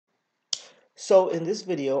So in this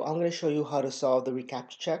video, I'm going to show you how to solve the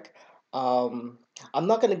Recaptcha check. Um, I'm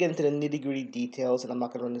not going to get into the nitty-gritty details, and I'm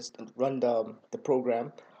not going to run the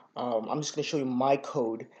program. I'm just going to show you my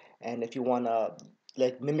code, and if you want to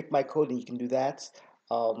like mimic my code, then you can do that.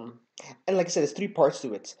 Um, and like I said, there's three parts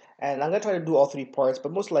to it, and I'm going to try to do all three parts,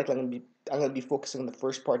 but most likely I'm going to be focusing on the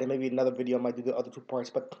first part, and maybe another video I might do the other two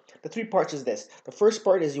parts. But the three parts is this: the first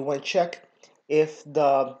part is you want to check if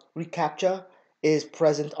the reCAPTCHA is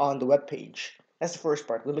present on the web page. That's the first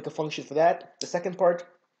part. We'll make a function for that. The second part,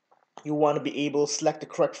 you want to be able to select the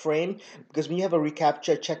correct frame, because when you have a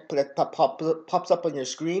reCAPTCHA check that pops up on your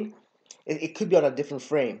screen, it could be on a different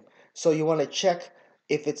frame. So you want to check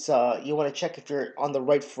if it's if you're on the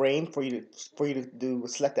right frame for you to do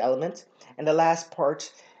select the element. And the last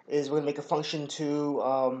part is we're gonna make a function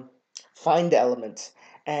to find the element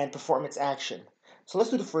and perform its action. So let's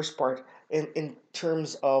do the first part in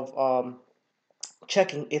terms of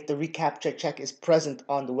checking if the Recaptcha check is present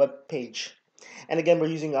on the web page. And again, we're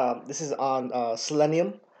using this is on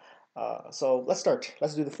Selenium. So let's start.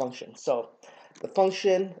 Let's do the function. So the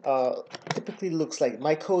function typically looks like,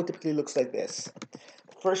 my code typically looks like this.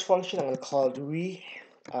 The first function I'm going to call it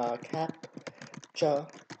Recaptcha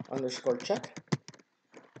underscore check.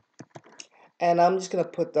 And I'm just going to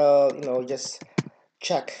put just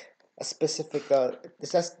check a specific,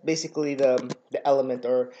 that's basically the element,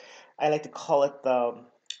 or I like to call it the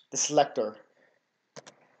selector.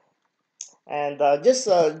 And just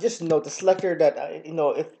note the selector that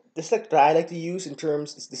if the selector I like to use in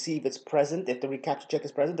terms is to see if it's present, if the Recaptcha check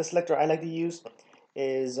is present. The selector I like to use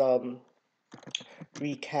is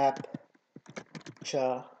Recaptcha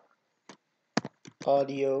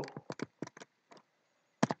audio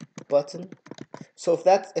button. So if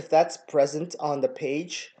that's present on the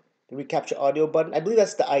page, the Recaptcha audio button, I believe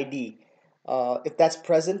that's the ID. If that's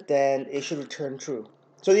present, then it should return true.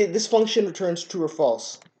 So this function returns true or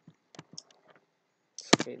false.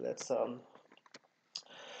 Okay, let's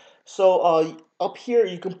So up here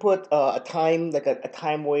you can put a time, like a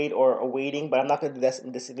time wait or a waiting, but I'm not going to do this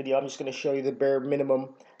in this video. I'm just going to show you the bare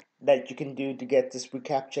minimum that you can do to get this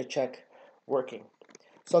Recaptcha check working.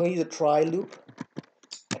 So I'm going to use a try loop,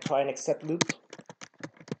 a try and except loop.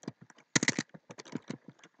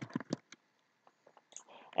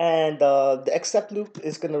 And the except loop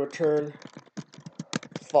is going to return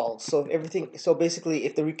false. So basically,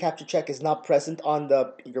 if the Recaptcha check is not present on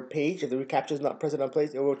your page, if the Recaptcha is not present on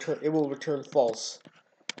page, it will return false.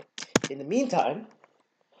 In the meantime,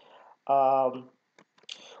 what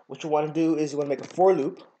you want to do is you want to make a for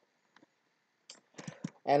loop,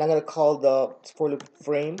 and I'm going to call the for loop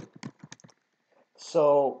frame.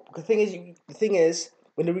 So the thing is,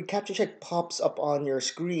 when the Recaptcha check pops up on your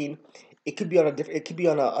screen, it could be on a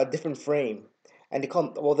different frame, and they're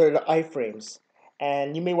the iframes,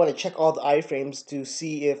 and you may want to check all the iframes to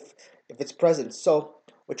see if it's present. So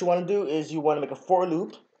what you want to do is you want to make a for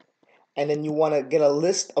loop, and then you want to get a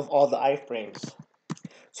list of all the iframes.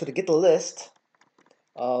 So to get the list,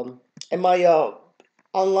 and my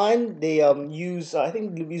online they use I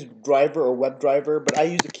think they use driver or WebDriver, but I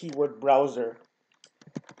use the keyword browser.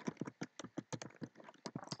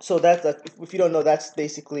 So that's if you don't know, that's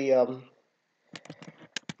basically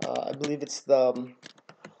I believe it's the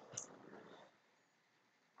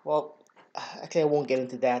well, actually I won't get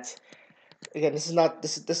into that. Again, this is not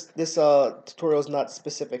this tutorial is not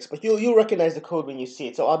specifics, but you'll recognize the code when you see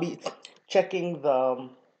it. So I'll be checking the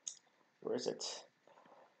where is it?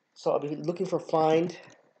 So I'll be looking for find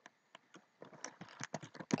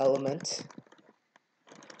element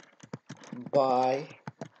by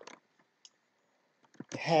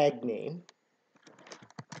tag name,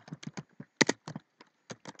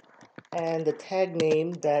 and the tag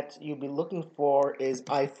name that you'll be looking for is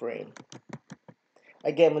iframe.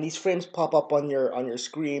 Again, when these frames pop up on your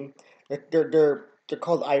screen, they're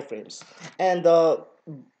called iframes. And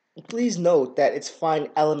please note that it's find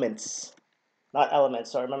elements, not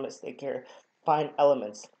elements. Sorry, my mistake here. Find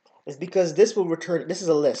elements. It's because this will return. This is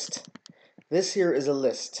a list. This here is a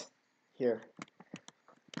list here.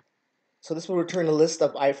 So this will return a list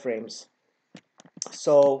of iframes.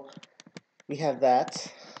 So we have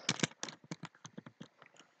that.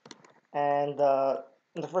 And the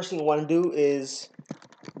first thing you want to do is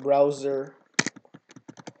browser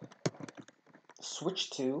switch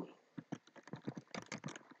to,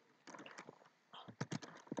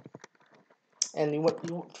 and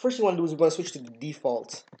first you want to do is you want to switch to the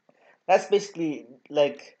default. That's basically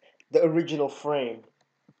like the original frame.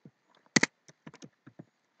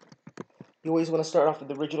 You always want to start off with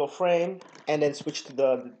the original frame and then switch to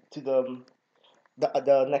the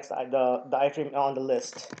next the iframe on the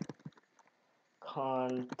list.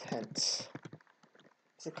 Content.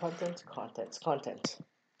 Is it content? Content.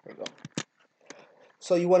 There you go.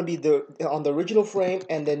 So you want to be on the original frame,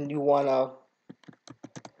 and then you want to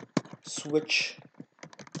switch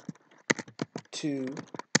to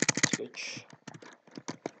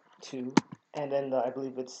and then I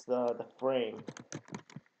believe it's the frame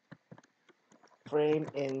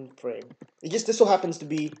in frame. It just this so happens to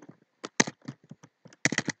be,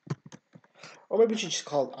 or maybe we should just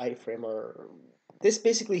call it iframe, or this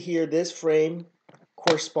basically here, this frame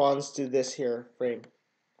corresponds to this here frame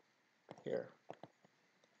here.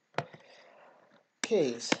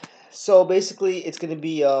 Okay, so basically it's going to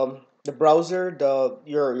be the browser,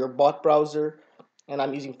 your bot browser, and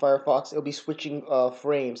I'm using Firefox. It'll be switching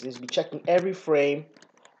frames. It'll be checking every frame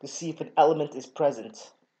to see if an element is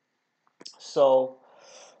present. So,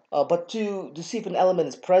 but to see if an element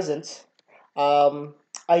is present, I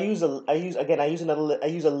use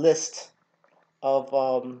a list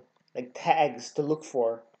of like tags to look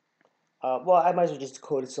for. Well, I might as well just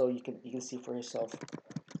code it so you can see for yourself.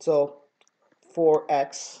 So for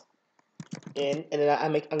x in, and then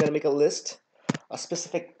I'm gonna make a list of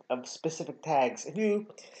specific tags.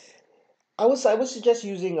 I would suggest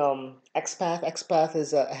using XPath.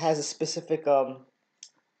 XPath has a specific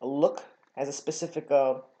look, has a specific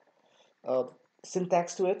uh,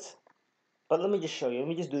 syntax to it. But let me just show you. Let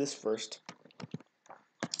me just do this first.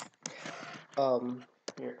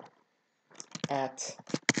 Here at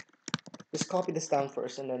just copy this down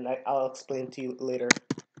first, and then I'll explain to you later.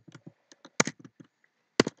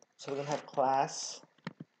 So we're gonna have class,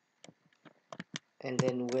 and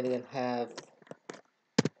then we're gonna have,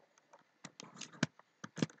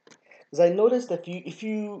 because I noticed that if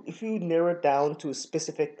you narrow it down to a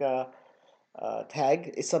specific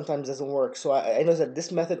tag, it sometimes doesn't work. So I noticed that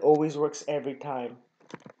this method always works every time.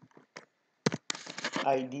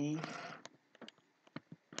 ID.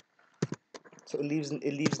 So it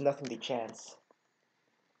leaves nothing to chance.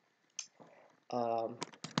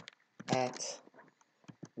 At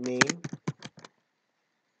name.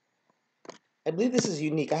 I believe this is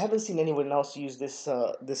unique. I haven't seen anyone else use this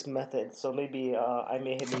method, so maybe I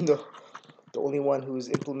may have been the only one who's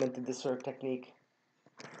implemented this sort of technique.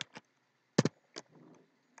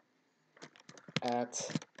 At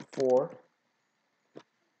 4.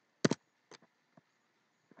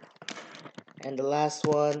 And the last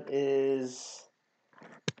one is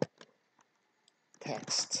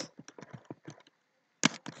text.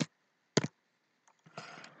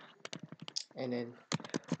 And then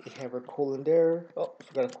we have our colon there. Oh,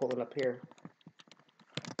 forgot a colon up here.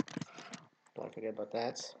 Don't forget about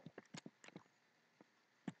that.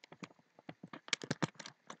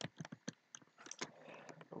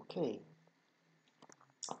 Okay.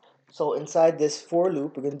 So inside this for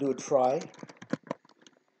loop, we're going to do a try.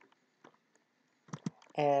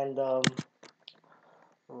 And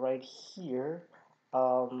right here,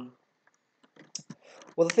 well,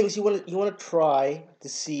 the thing is, you want to try to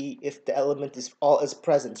see if the element is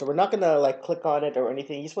present. So we're not gonna like click on it or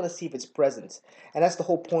anything. You just want to see if it's present, and that's the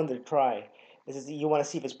whole point of the try. Is you want to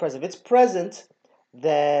see if it's present. If it's present,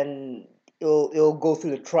 then it'll go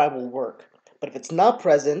through the try, will work. But if it's not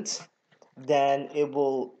present, then it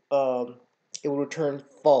will return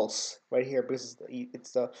false right here, because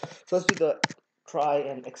it's the. So let's do the try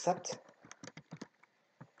and accept.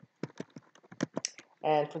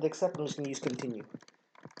 And for the accept, I'm just gonna use continue.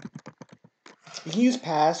 You can use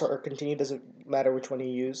pass or continue, doesn't matter which one you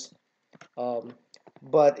use.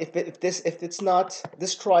 But if it's not,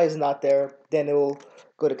 this try is not there, then it will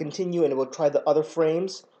go to continue and it will try the other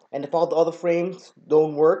frames. And if all the other frames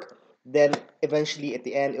don't work, then eventually at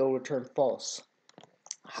the end it will return false.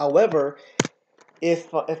 However, if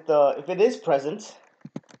it is present,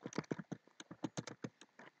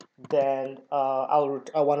 then I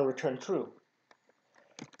want to return true.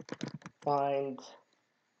 Find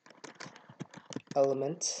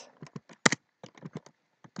element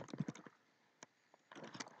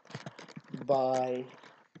by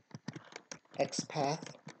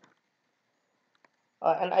XPath.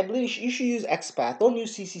 And I believe you should use XPath. Don't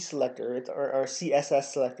use CC selector or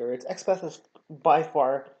CSS selector. XPath is by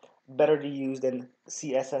far better to use than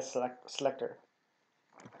CSS selector.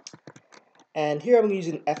 And here I'm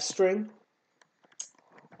using F string.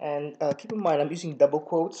 And keep in mind, I'm using double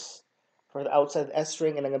quotes for the outside S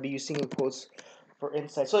string, and I'm going to be using single quotes for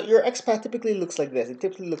inside. So your XPath typically looks like this. It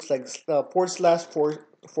typically looks like forward slash.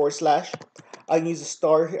 I can use a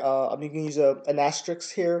star. I'm going to use an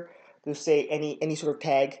asterisk here to say any sort of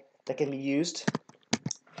tag that can be used.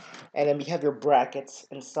 And then we have your brackets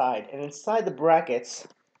inside. And inside the brackets,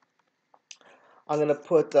 I'm going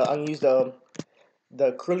to use the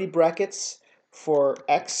curly brackets for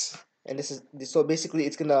X and this is so basically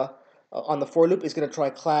it's gonna on the for loop it's gonna try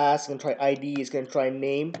class, it's gonna try ID, it's gonna try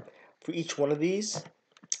name for each one of these,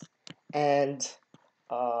 and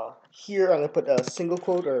here I'm gonna put a single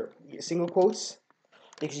quote or single quotes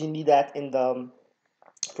because you need that in the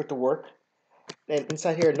for it to work. And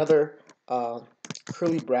inside here another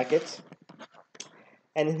curly bracket,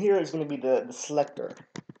 and in here is going to be the selector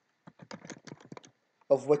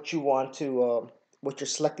of what you want to what you're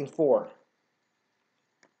selecting for.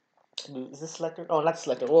 Is this selector? Oh, not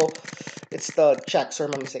selector. Well, it's the check. Sorry,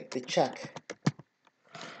 my mistake. The check.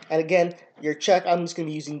 And again, your check. I'm just going to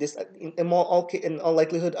be using this in all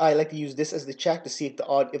likelihood. I like to use this as the check to see if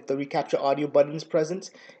the reCAPTCHA audio button is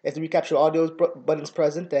present. If the reCAPTCHA audio button is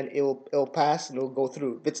present, then it'll pass and it'll go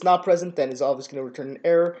through. If it's not present, then it's obviously going to return an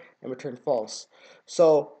error and return false.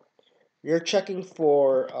 So you're checking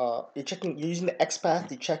for you're using the XPath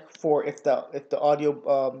to check for if the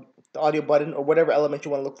audio button or whatever element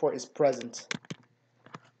you want to look for is present.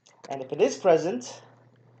 And if it is present,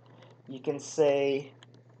 you can say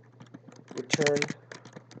return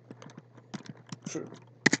true.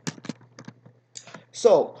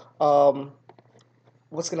 So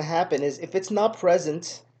what's going to happen is if it's not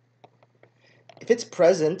present, if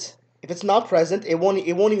it's not present, it won't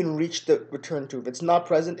even reach the return true. If it's not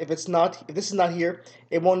present, if this is not here,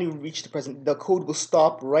 it won't even reach the present. The code will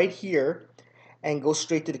stop right here and go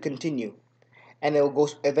straight to the continue, and it will go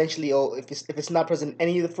eventually. If it's not present in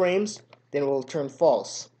any of the frames, then it will turn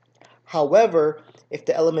false. However, if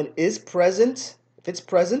the element is present, if it's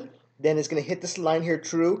present, then it's going to hit this line here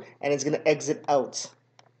true, and it's going to exit out.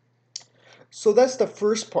 So that's the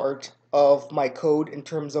first part of my code in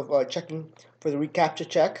terms of checking for the reCAPTCHA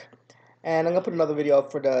check, and I'm going to put another video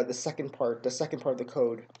up for the second part of the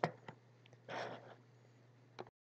code.